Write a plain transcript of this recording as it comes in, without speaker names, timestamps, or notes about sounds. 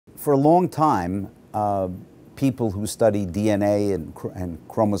For a long time, people who study DNA and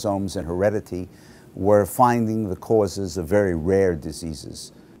chromosomes and heredity were finding the causes of very rare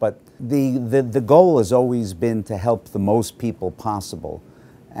diseases. But the goal has always been to help the most people possible.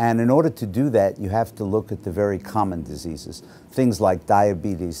 And in order to do that, you have to look at the very common diseases. Things like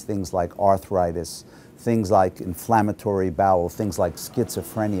diabetes, things like arthritis, things like inflammatory bowel, things like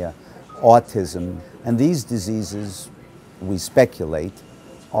schizophrenia, autism. And these diseases, we speculate,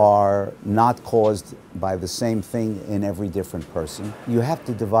 are not caused by the same thing in every different person. You have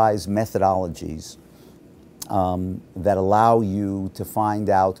to devise methodologies that allow you to find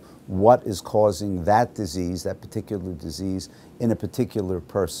out what is causing that disease, that particular disease, in a particular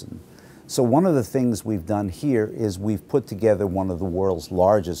person. So one of the things we've done here is we've put together one of the world's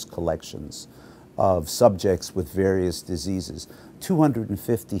largest collections of subjects with various diseases.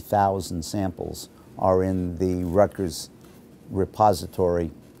 250,000 samples are in the Rutgers repository.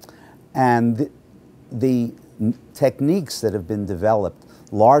 And the techniques that have been developed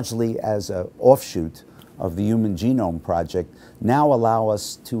largely as an offshoot of the Human Genome Project now allow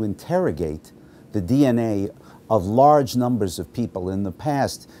us to interrogate the DNA of large numbers of people. In the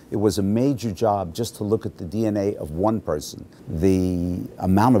past, it was a major job just to look at the DNA of one person. The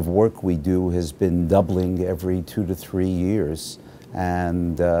amount of work we do has been doubling every 2 to 3 years,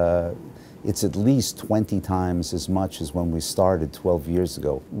 and it's at least 20 times as much as when we started 12 years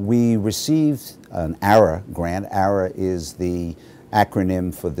ago. We received an ARA grant. ARA is the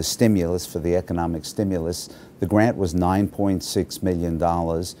acronym for the stimulus, for the economic stimulus. The grant was $9.6 million,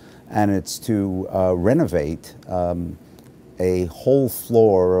 and it's to renovate a whole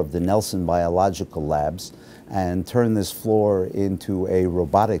floor of the Nelson Biological Labs and turn this floor into a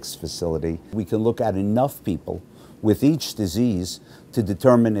robotics facility. We can look at enough people with each disease to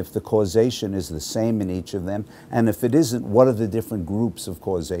determine if the causation is the same in each of them, and if it isn't, what are the different groups of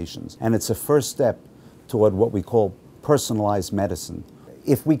causations. And it's a first step toward what we call personalized medicine.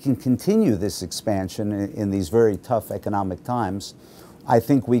 If we can continue this expansion in these very tough economic times, I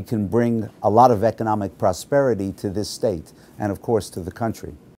think we can bring a lot of economic prosperity to this state and, of course, to the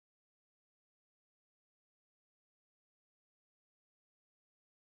country.